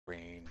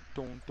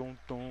Don't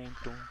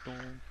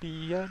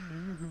be a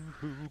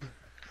noob.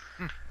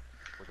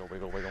 Wiggle,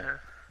 wiggle, wiggle. Yeah.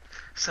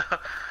 So,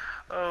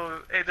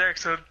 oh, hey Derek.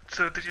 So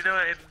did you know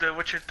in The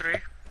Witcher 3,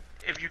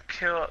 if you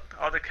kill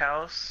all the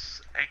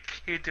cows and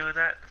keep doing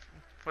that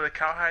for the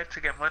cowhide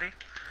to get money,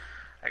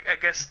 I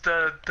guess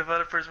the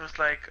developers was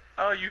like,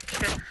 oh, you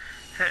can't.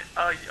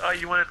 Oh,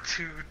 you wanted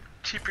to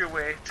cheap your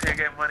way to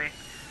get money.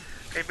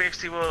 They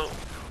basically will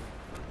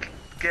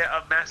get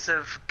a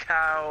massive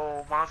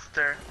cow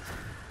monster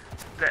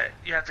that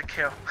you have to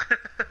kill.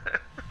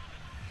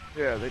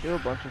 Yeah, they do a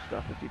bunch of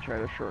stuff if you try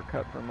to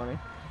shortcut for money.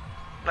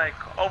 Like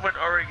over and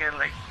over again,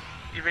 like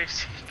you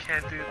basically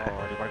can't do that.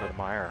 Oh, do you want to go to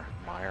Meyer?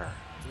 Meyer.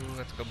 Ooh,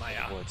 let's go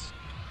Maya. Woods.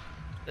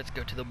 Let's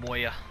go to the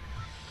Moya.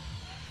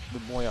 The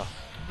Moya.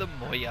 The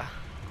Moya.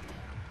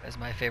 As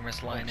my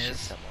famous line Oh, shit,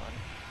 is. that line.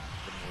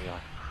 The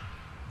Moya.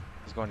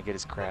 He's going to get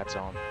his crabs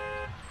on.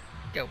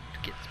 Go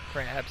get some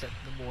crabs at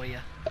the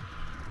Moya.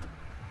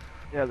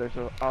 Yeah, there's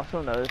also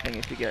another thing.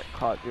 If you get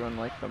caught doing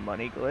like the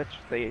money glitch,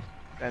 they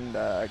send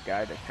a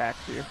guy to tax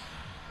you.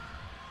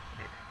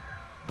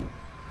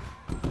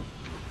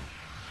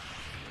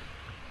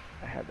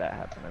 I had that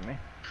happen to me.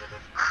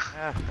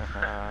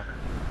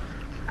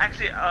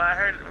 Actually, I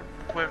heard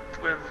with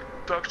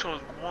Dark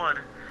Souls 1,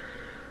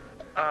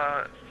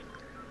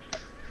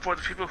 for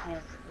the people who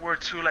were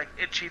too like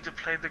itchy to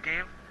play the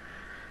game,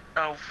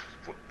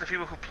 the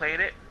people who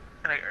played it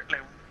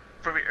like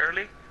very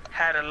early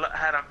had a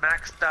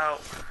maxed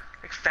out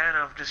like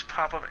phantom just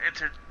pop up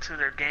into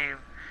their game,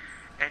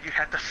 and you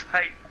had to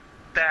fight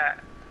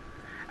that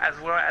as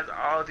well as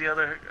all the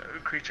other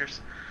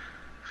creatures.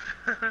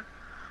 I'm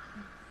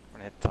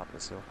gonna hit the top of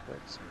this hill quick.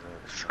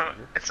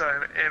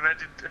 So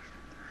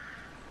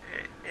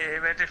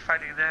imagine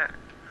fighting that.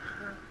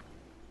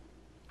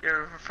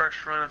 Your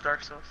first run of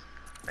Dark Souls,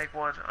 like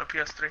one on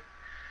PS3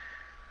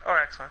 or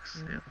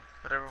Xbox, yeah,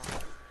 whatever.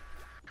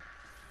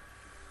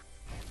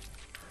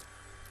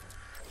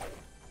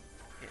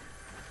 Yeah.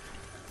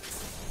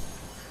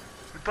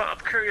 But I'm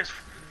curious,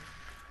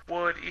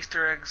 what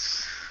Easter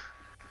eggs,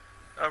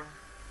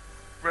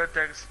 red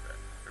eggs,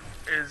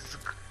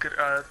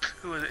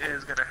 who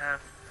is gonna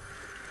have.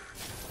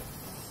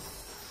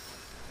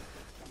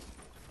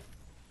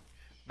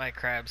 My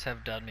crabs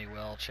have done me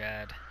well,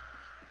 Chad.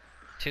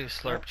 2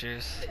 slurp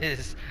juice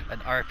is an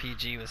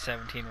RPG with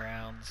 17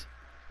 rounds.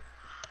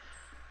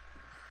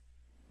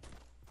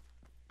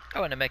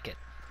 Oh, and a mech it.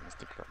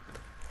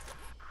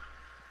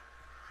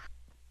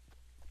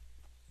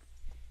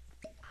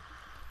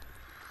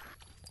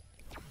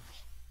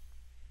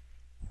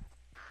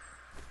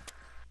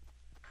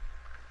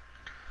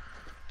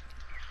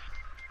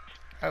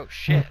 Oh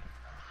shit.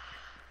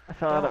 I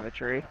fell out of a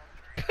tree.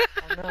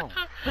 Oh no.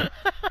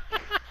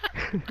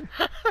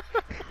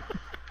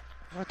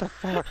 What the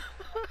fuck?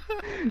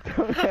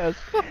 Yes.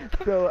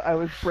 So I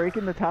was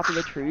breaking the top of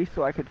the tree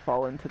so I could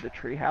fall into the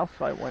tree house,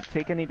 so I wouldn't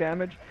take any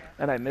damage,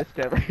 and I missed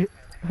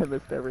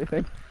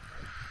everything.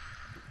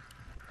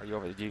 Are you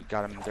over? You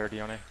got him there,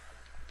 Dione?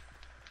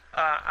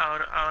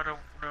 I don't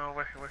know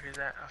where he's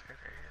at. Okay,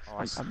 there he is. Oh,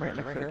 I see. I'm right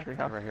next to the tree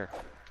house. Right here.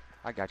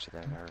 I got you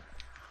there, or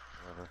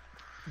whatever.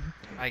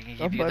 I can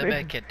give you the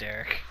med kit,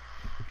 Derek.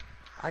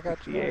 I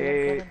got you.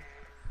 58,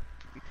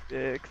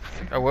 6,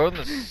 Oh, we're on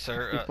the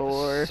server.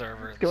 54.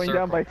 It's going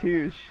down by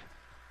 2s.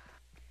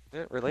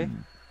 Really?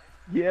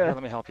 Yeah. Here,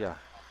 let me help you.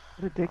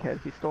 What a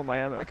dickhead. He stole my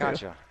ammo. I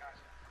got you.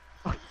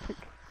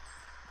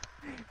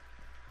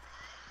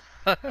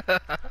 Would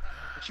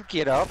you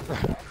get up?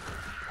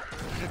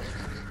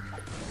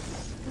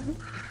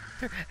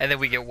 And then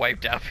we get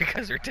wiped out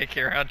because we're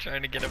taking around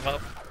trying to get him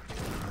up.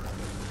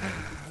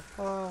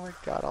 Oh my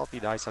god, I'll be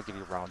nice. I'll give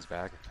you rounds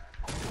back.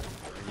 There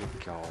you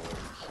go.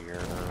 Here.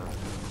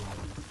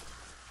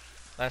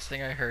 Last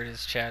thing I heard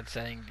is Chad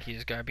saying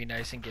he's gonna be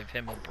nice and give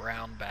him a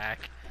brown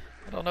back.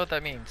 I don't know what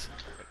that means.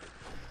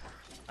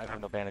 I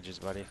have no bandages,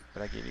 buddy,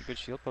 but I gave you a good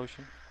shield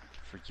potion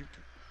for you to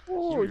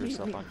Oh, heal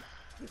yourself on.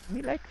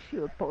 me like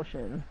shield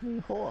potion.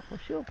 Me whore for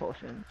shield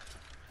potion.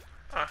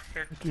 Oh,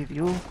 here, I give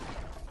you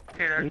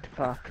here. great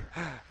fuck.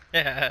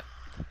 Yeah.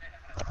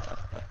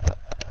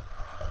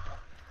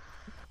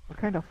 What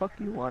kind of fuck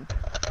do you want?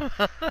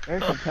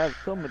 Americans have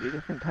so many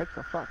different types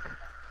of fuck.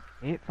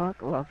 Hate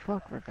fuck, love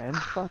fuck, revenge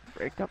fuck,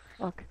 breakup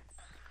fuck,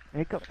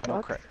 makeup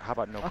No fuck. How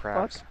about no Fuck,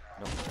 crabs?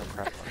 No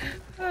crab.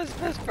 That was the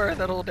best part of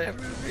that whole damn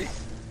movie.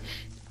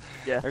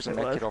 Yeah, There's a it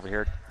med was. kit over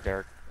here,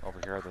 Derek. Over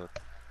here, on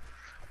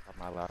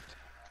my left.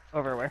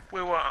 Over where?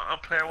 We were on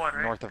player 1,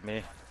 right? North of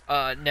me.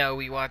 No,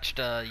 we watched,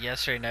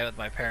 yesterday night with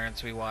my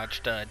parents, we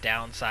watched,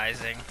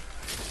 Downsizing.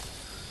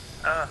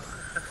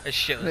 This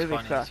shit was Movie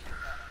funny. sucked,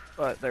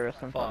 but there was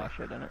some funny Fuck.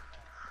 shit in it.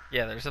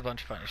 Yeah, there's a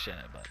bunch of funny shit in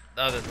it, but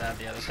other than that,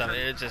 the other stuff,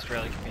 it's just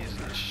really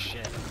confusing as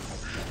shit.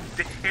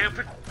 The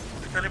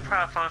only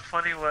part I found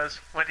funny was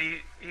when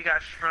he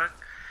got shrunk,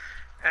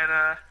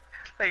 and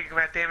like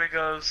Matt Damon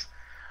goes,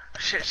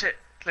 shit,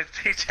 like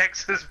he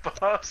checks his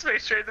balls,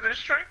 make sure that it's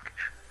shrunk.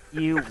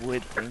 You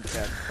would think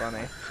that's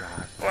funny.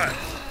 God. What?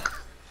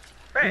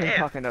 I've Right, been yeah.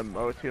 talking to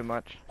Mo too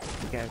much.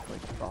 You guys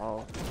like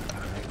ball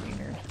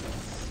wieners.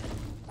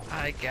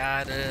 I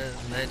got a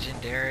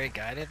legendary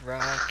guided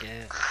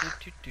rocket.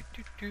 Do, do,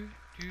 do, do,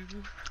 do,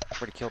 do.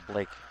 Where to kill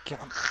Blake? Kill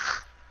him.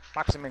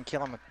 Box him and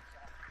kill him. Where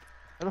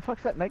the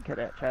fuck's that medkit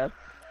at, Chad?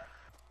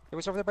 It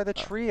was over there by the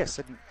Oh. tree. I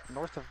said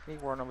north of me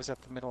where I was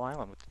at the middle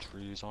island with the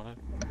trees on it.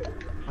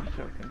 I'm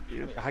so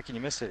confused. How can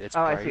you miss it? It's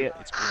Oh, I bright. see it.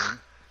 It's green.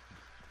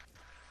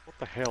 What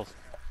the hell?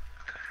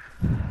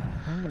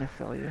 I'm gonna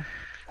sell you.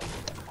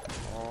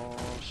 Oh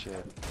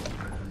shit.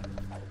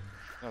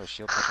 Another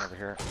shield pushing over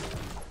here.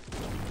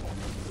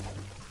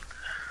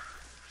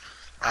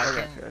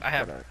 I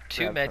have gotta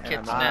 2 grab med some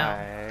kits ammo. now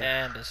Nice.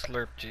 and a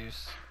slurp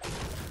juice.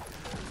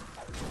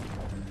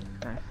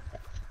 Nice.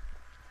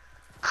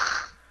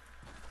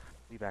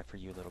 Be back for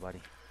you, little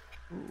buddy.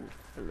 Ooh,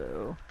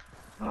 hello.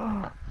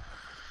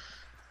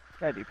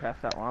 Chad, you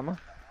passed that llama?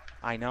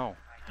 I know.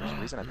 There's a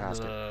reason I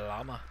passed it.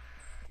 Llama.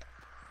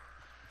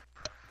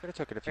 Could have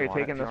took it if Are you you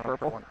wanted. taking If you this wanna put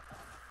purple? one-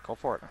 Go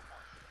for it.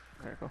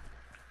 Okay, cool.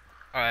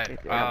 Alright,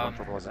 I have one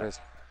Purple as it is.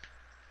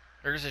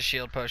 there's a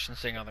shield potion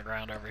sitting on the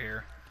ground over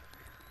here.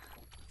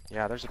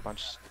 Yeah, there's a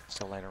bunch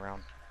still laying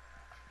around.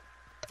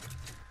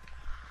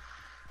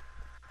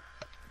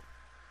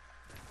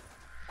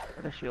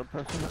 Got a shield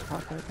potion that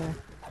popped right there.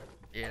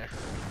 Yeah.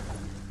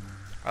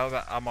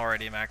 I'm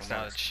already maxed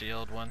out at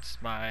shield once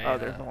my. Oh,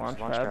 there's a There's launch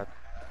a launch pad. pad.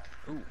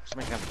 Ooh,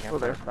 somebody can have the Oh, campfire.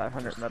 there's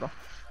 500 metal.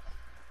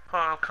 Oh,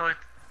 I'm coming.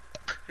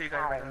 You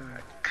guys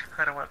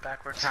kind of went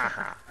backwards.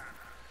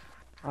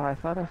 Oh, I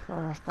thought I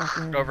saw a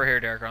fucking... Over here,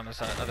 Derek, on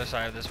the other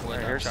side of this wood. Right,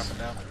 I'm here's- chopping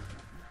down.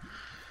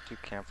 2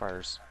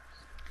 campfires.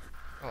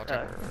 Oh, I'll take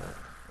Uh, it.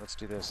 Let's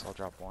do this. I'll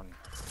drop one.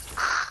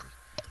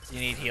 You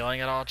need healing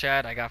at all,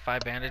 Chad? I got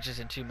 5 bandages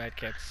and 2 med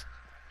kits.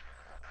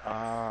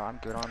 I'm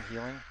good on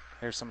healing.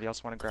 Here's somebody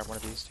else want to grab one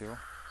of these too.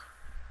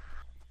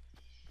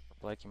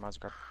 Blake, you might as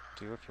well grab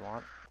 2 if you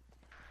want.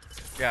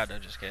 Yeah, no,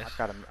 just case.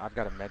 I've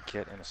got a med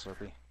kit and a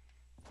Slurpee.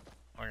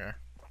 Okay.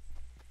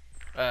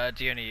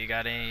 Diony, you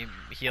got any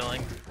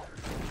healing?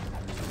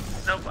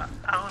 Nope,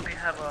 I only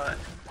have a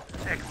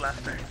egg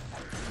blaster.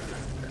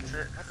 That's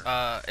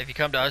it. If you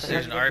come to us,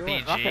 there's an Rocket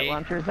RPG.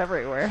 launchers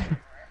everywhere.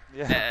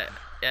 Yeah.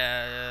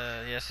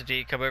 Yes,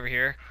 indeed. Come over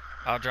here.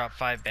 I'll drop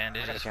 5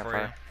 bandages for you.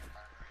 campfire.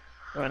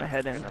 I'm gonna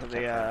head into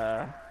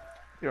the,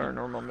 do our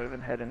normal move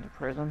and head into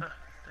prison.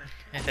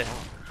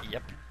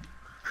 Yep.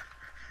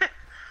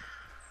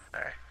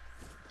 Alright.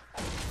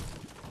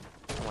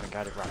 I want a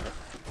guided rocket.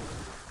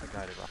 A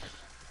guided rocket.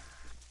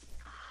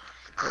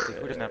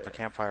 Who doesn't have a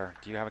campfire?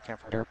 Do you have a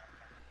campfire?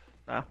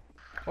 No.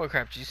 Holy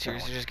crap, did you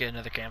seriously just get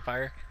another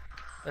campfire?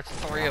 That's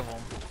 3 of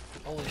them.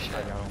 Holy shit.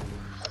 I know.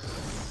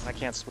 I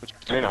can't switch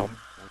between them,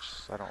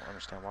 which I don't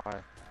understand why.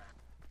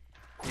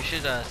 You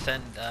should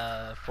send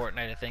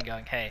Fortnite a thing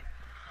going, hey,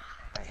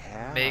 I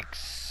have. make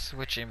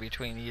switching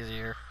between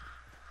easier.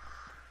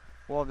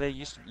 Well,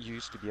 you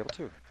used to be able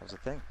to. That was a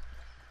thing.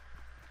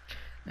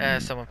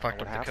 Someone fucked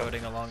what up the happened.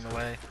 coding along the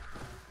way.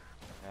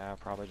 Yeah,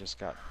 probably just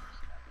got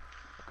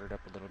fuckered up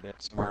a little bit.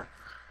 Smart.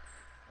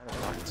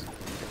 Rockets.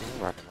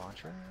 Rocket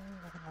launcher.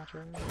 Rocket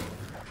launcher.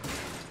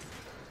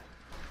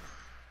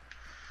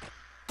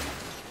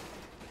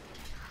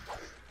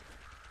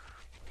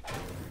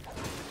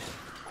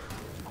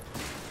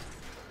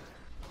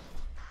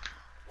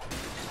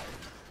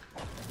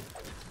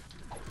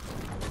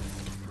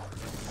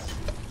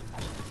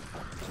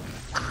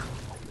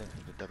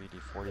 The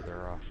WD-40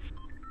 there.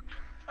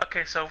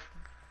 Okay, so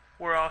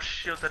we're all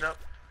shielded up.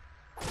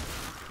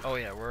 Oh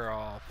yeah, we're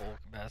all full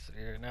capacity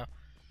here now.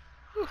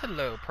 Ooh,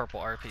 hello, purple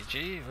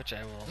RPG, which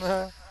I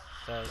will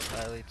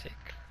satisfyingly take.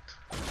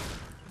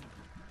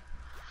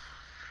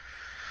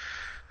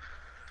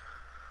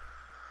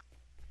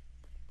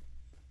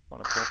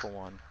 Want a purple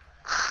one.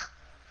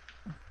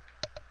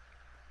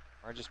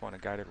 Or I just want a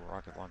guided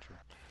rocket launcher.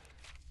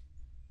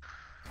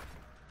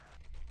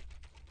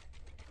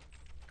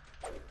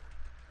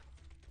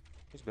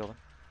 Who's building?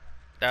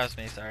 That was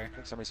me, sorry. I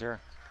think somebody's here.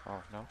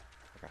 Oh, no?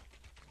 Okay.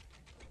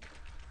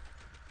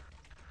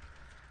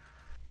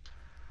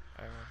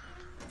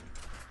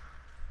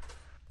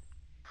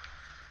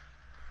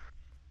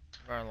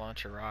 I'm gonna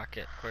launch a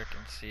rocket quick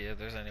and see if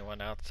there's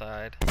anyone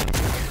outside.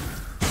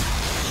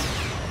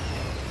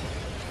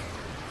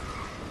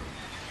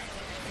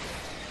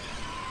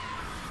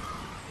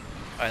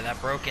 Alright,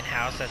 that broken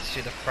house that's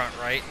to the front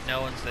right,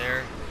 no one's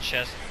there, the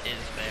chest is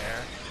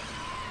there.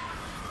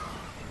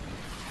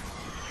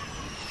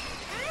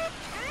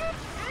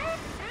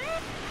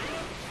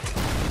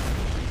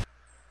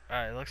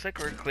 Alright, looks like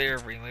we're clear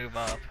if we move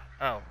up.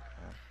 Oh,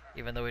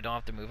 even though we don't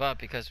have to move up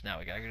because now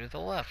we gotta go to the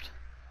left.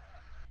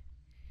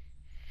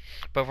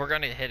 But if we're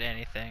gonna hit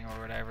anything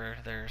or whatever,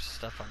 there's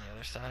stuff on the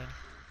other side.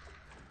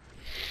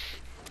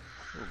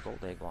 Ooh,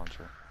 gold egg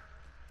launcher.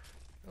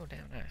 Oh,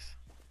 damn nice.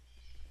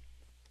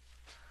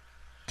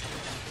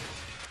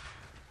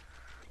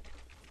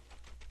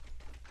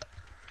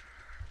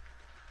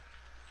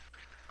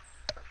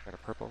 Got a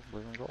purple,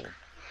 blue, and gold.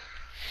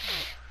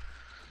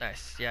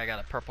 Nice. Yeah, I got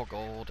a purple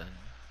gold and...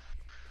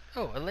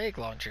 Oh, a leg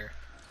launcher.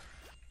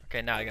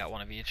 Okay, now I got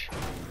one of each.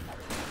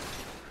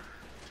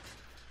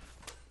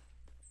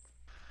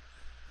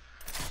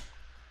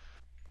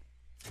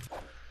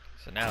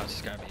 So now it's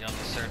just gonna be on the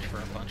search for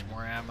a bunch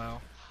more ammo.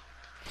 What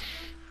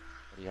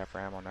do you have for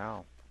ammo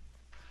now?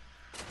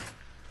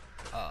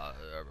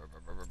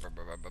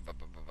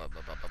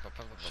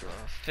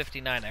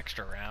 59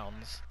 extra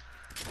rounds.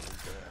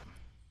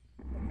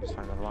 Just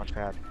find another launch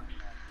pad.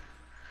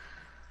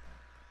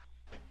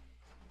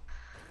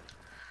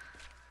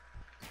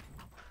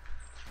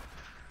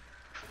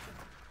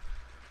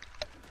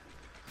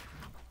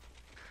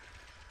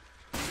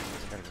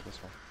 Gotta go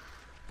this way.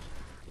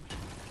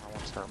 I want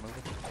to start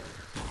moving.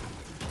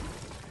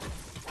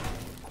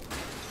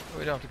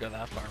 We don't have to go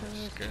that far, which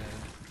is good.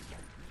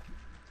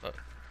 But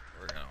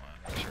we're gonna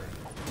want to make sure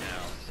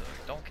now so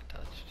we don't get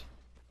touched.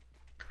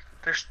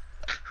 There's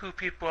 2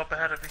 people up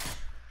ahead of me.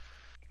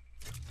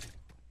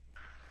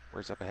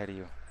 Where's up ahead of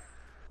you?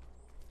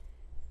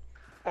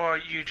 Or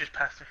you just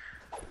passed me.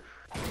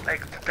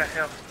 Like that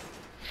hill.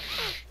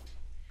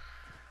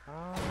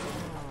 Oh.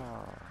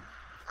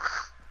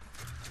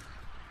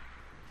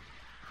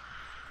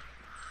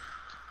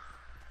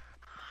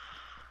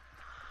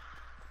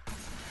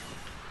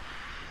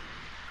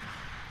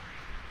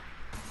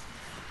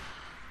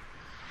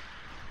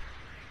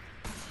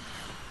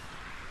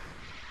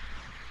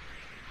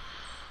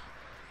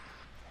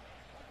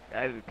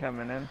 Guys are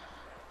coming in.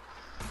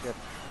 Yep.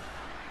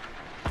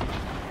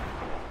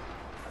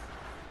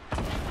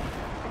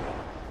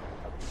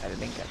 I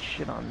didn't got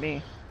shit on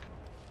me.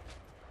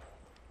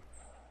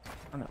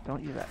 Oh no,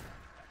 don't use that.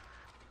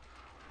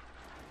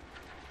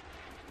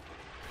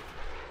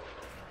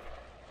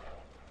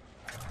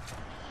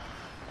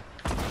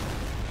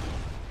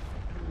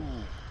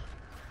 Ooh.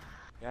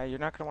 Yeah, you're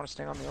not gonna want to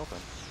stay on the open.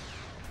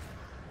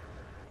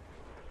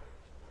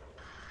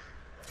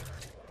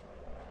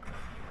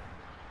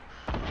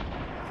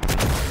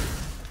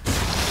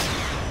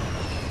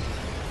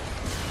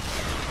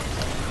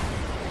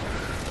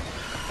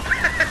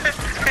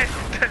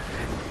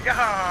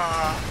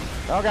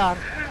 Oh god.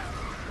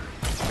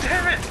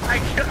 Damn it!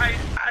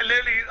 I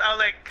literally, I was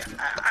like,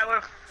 I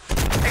would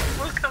like,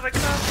 was coming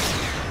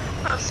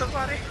up on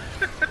somebody.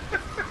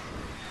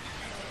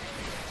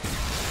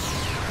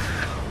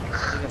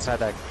 He's inside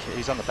that.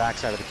 He's on the back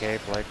side of the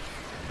cave, Blake.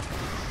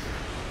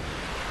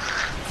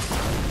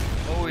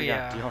 Oh We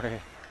got yeah.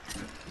 Dione.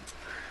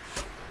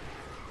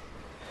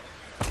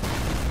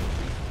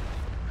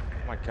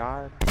 Oh my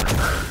god.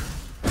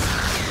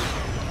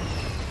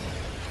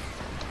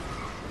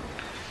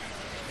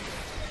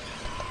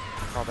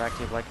 Call back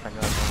to you, Blake, if I know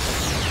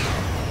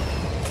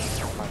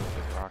I might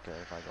get a rocket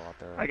if I go out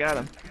there. I got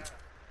him.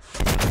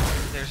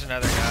 There's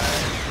another guy.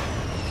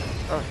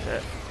 Oh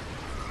shit.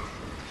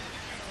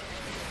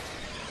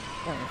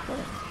 Oh,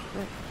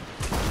 shit.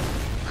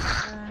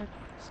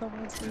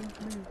 Someone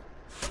save me.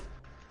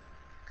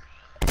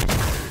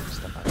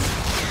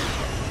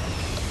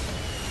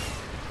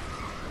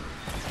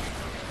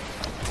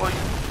 Well,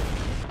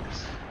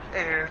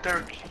 hey,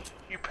 there,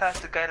 you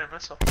passed the guided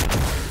missile. I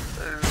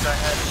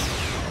had.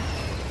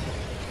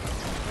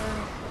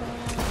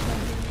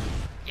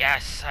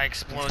 Yes, I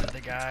exploded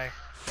the guy.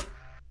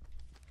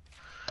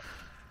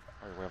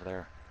 Oh, you're way over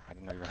there. I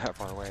didn't know you were that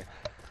far away.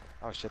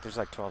 Oh shit, there's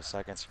like 12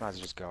 seconds. You might as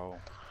well just go.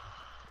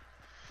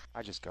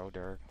 I just go,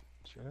 Derek.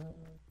 Shit.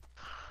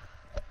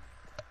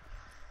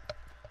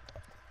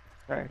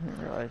 Sorry, I didn't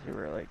realize you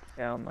were like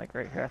down like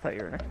right here. I thought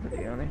you were next to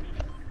Dione.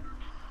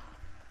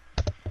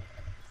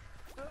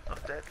 I'm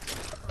dead.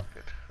 Oh,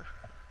 good.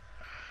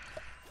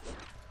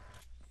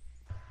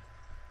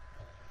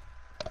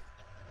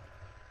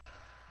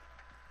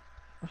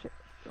 Oh shit.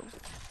 Go.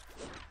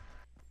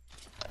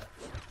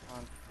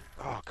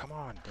 Oh, come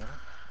on, damn it.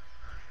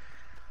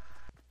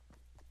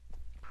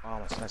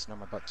 Oh, it's nice to know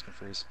my buttons can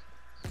freeze.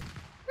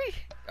 Whee!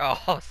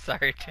 Oh,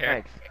 sorry,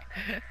 Derek.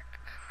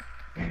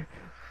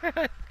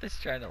 Thanks.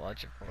 Just trying to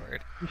launch it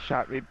forward. You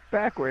shot me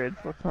backwards.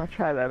 Let's not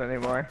try that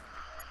anymore.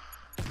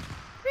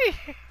 Whee!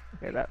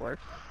 Okay, that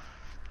worked.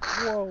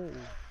 Whoa.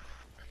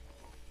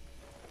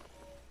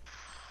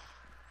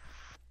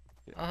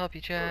 I'll help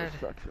you, Oh, Chad.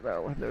 sucks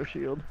about with no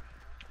shield.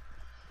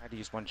 I had to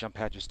use one jump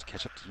pad just to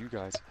catch up to you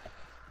guys.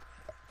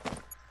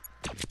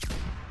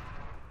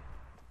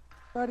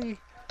 Buddy.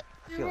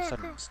 I feel a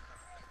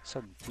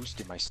sudden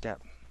boost in my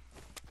step.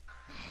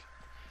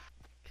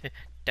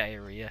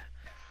 Diarrhea.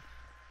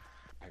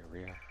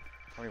 Diarrhea.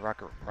 How many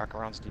rocket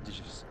rounds do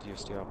you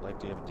still have? Like,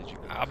 did you?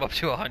 I'm up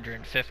to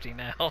 150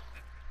 now.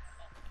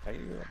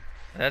 Damn.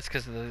 That's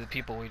because of the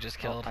people we just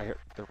killed. I hear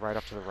they're right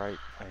up to the right.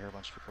 I hear a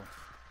bunch of people.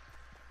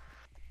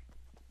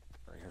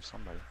 I hear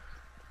somebody.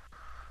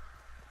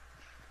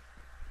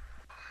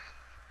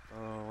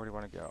 Oh, where do you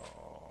want to go?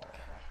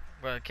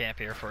 We'll camp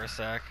here for a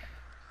sec.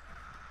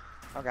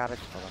 Oh, got it.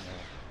 Hold on there.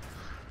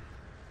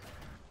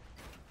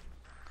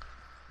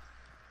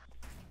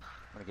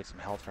 I'm gonna get some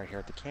health right here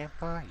at the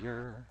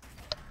campfire.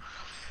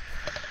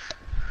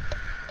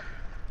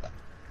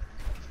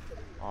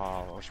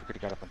 Oh, I wish we could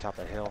have got up on top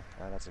of that hill.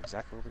 That's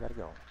exactly where we gotta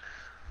go.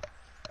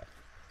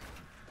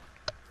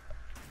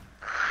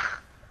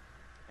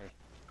 Hey.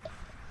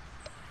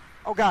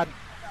 Oh god!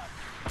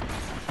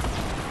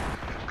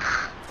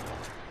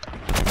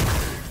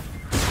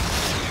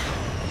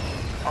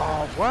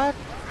 What?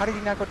 How did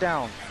he not go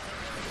down?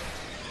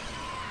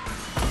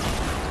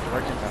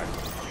 Direct impact.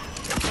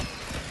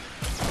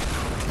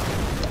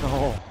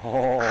 Oh.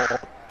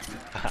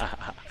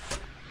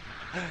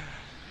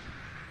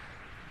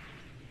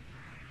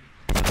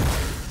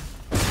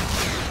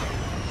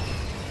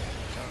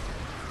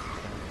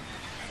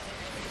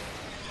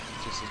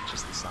 It's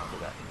just the sound of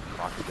that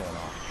rocket going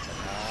off. It's like,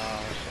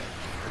 oh shit.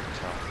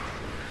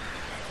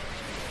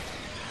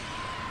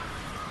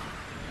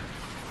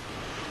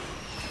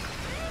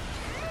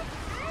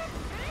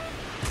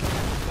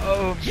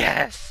 Oh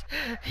yes!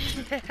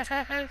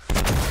 Yes!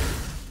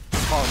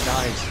 Oh,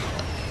 nice.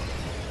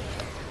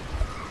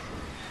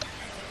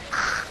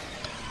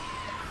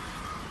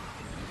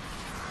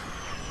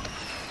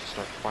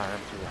 Start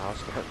firing through the house.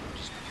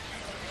 Just.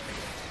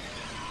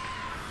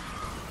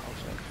 Oh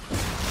shit.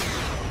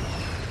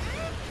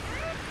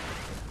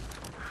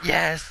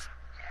 Yes!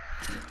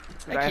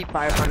 I have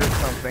 500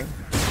 something.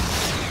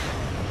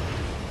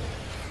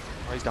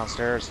 Oh, he's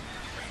downstairs.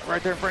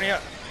 Right there in front of you.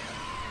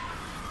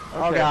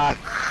 Okay. Oh god.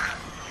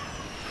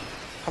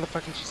 How the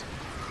fuck did you...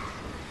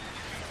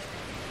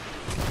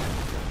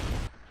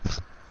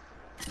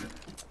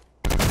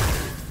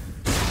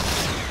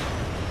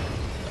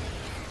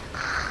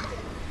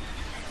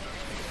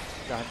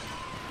 God.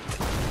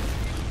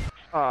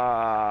 I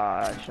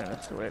shouldn't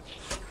have switched.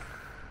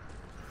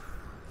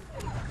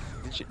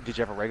 Did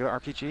you have a regular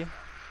RPG?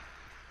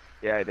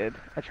 Yeah, I did.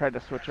 I tried to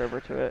switch over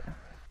to it.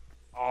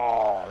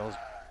 Oh, those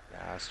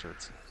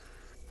bastards.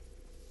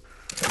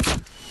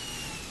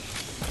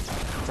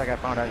 It's like I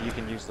found out you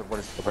can use the, what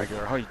is the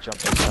regular, oh, you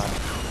jumped this time.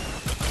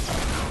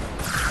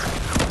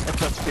 That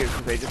sucks too,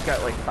 because they just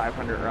got like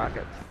 500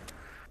 rockets.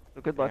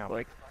 So good luck, Damn.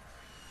 Blake.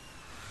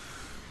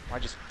 I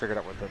just figured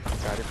out what the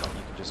guided one,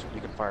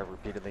 you can fire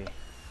repeatedly.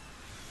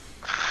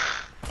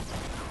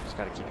 Just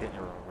gotta keep hitting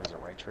your, what is it,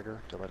 right trigger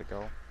to let it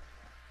go.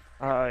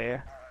 Oh,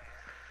 yeah.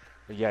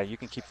 But yeah, you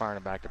can keep firing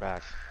them back to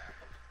back.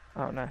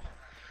 Oh, nice.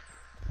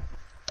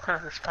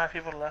 There's 5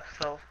 people left,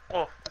 so...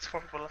 Oh, there's 4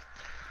 people left.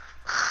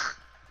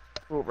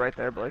 Ooh, right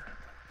there, Blake.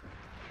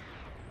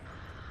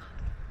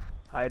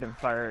 Hide and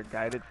fire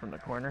guided from the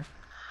corner.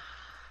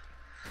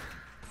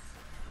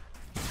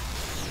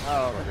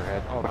 Oh, above your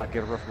head. Oh, God,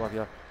 get a roof above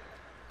you.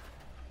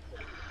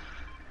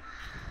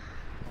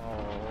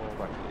 Oh,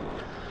 but...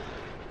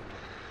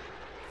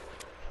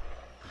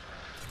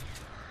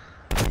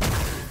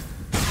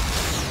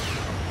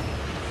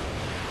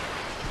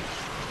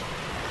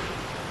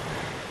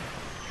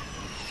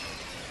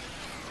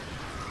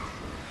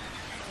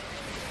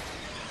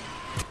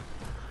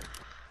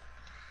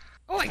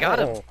 Oh, I got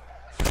him!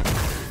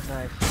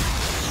 Nice.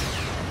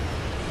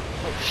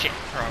 Oh shit,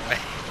 wrong way.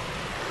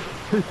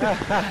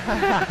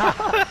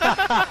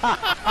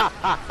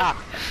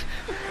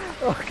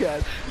 Oh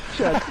god.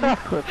 Chad, please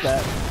clip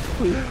that.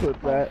 Please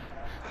clip that.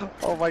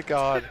 Oh my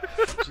god.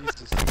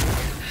 Jesus.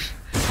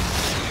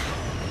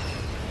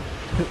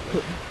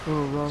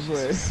 Oh, wrong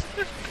way. This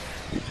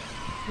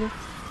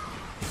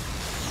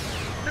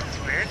is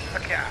weird.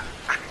 Okay,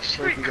 I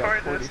should Blake, you got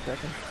record 40 this.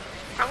 seconds.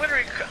 I'm gonna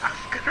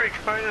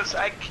record this.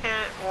 I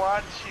can't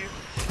watch you.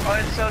 All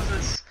it shows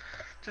is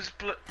just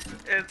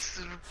it's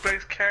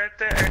Blake's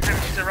character every time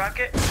he shoots a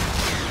rocket,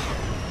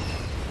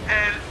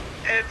 and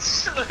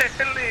it's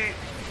literally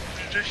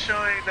just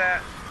showing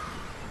that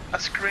a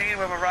screen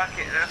with a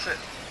rocket, and that's it.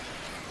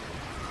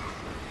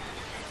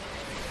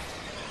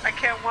 I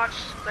can't watch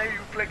maybe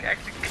Blake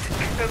actually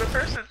kill the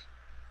person.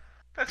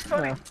 That's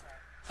funny.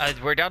 No.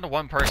 We're down to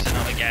one person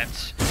I'm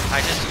against.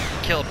 I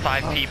just killed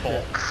 5 Oh,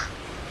 people. shit.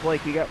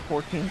 Blake, you got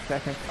 14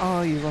 seconds.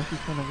 Oh, you lucky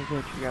son of a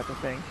bitch, you got the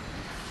thing.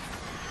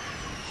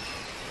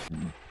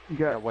 You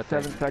got what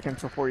 7 thing?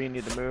 seconds before you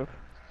need to move.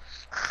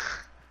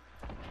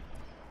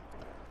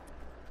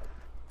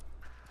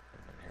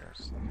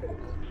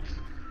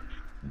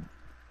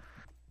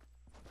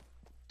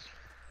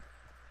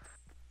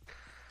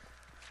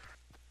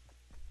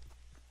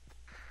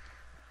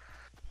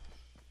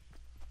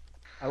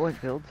 I would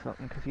build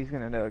something because he's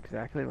gonna know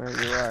exactly where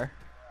you are.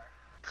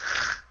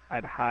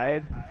 I'd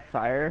hide,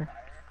 fire,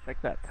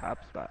 check that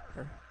top spot.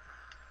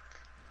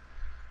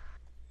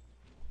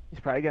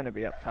 He's probably gonna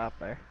be up top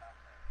there.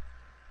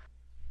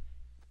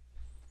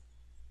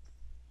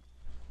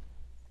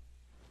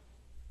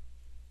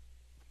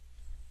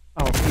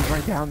 Oh, he's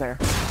right down there.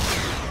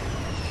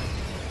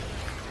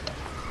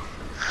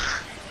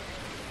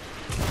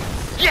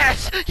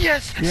 Yes!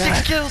 Yes! Yes!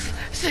 6 kills!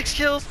 6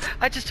 kills!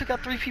 I just took out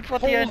 3 people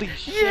at the end. Holy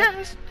shit.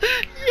 Yes!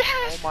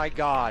 Yes! Oh my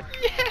god.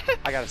 Yes!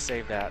 I gotta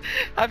save that.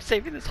 I'm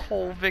saving this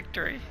whole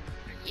victory.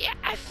 Yes!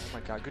 Oh my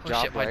god, good Oh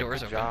job, shit, my Blake.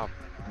 door's Good open. job.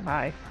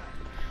 Hi.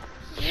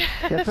 Yes!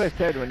 That's what I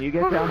said, when you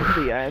get down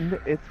to the end,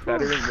 it's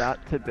better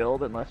not to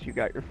build unless you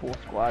got your full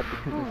squad,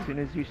 because as soon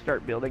as you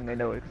start building, they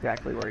know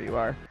exactly where you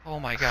are. Oh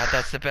my god,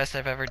 that's the best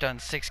I've ever done.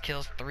 6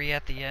 kills, 3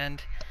 at the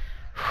end.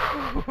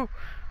 Whew.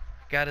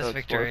 Got his So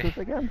victory.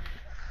 explosives again?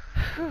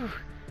 Whew.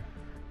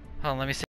 Hold on, let me see.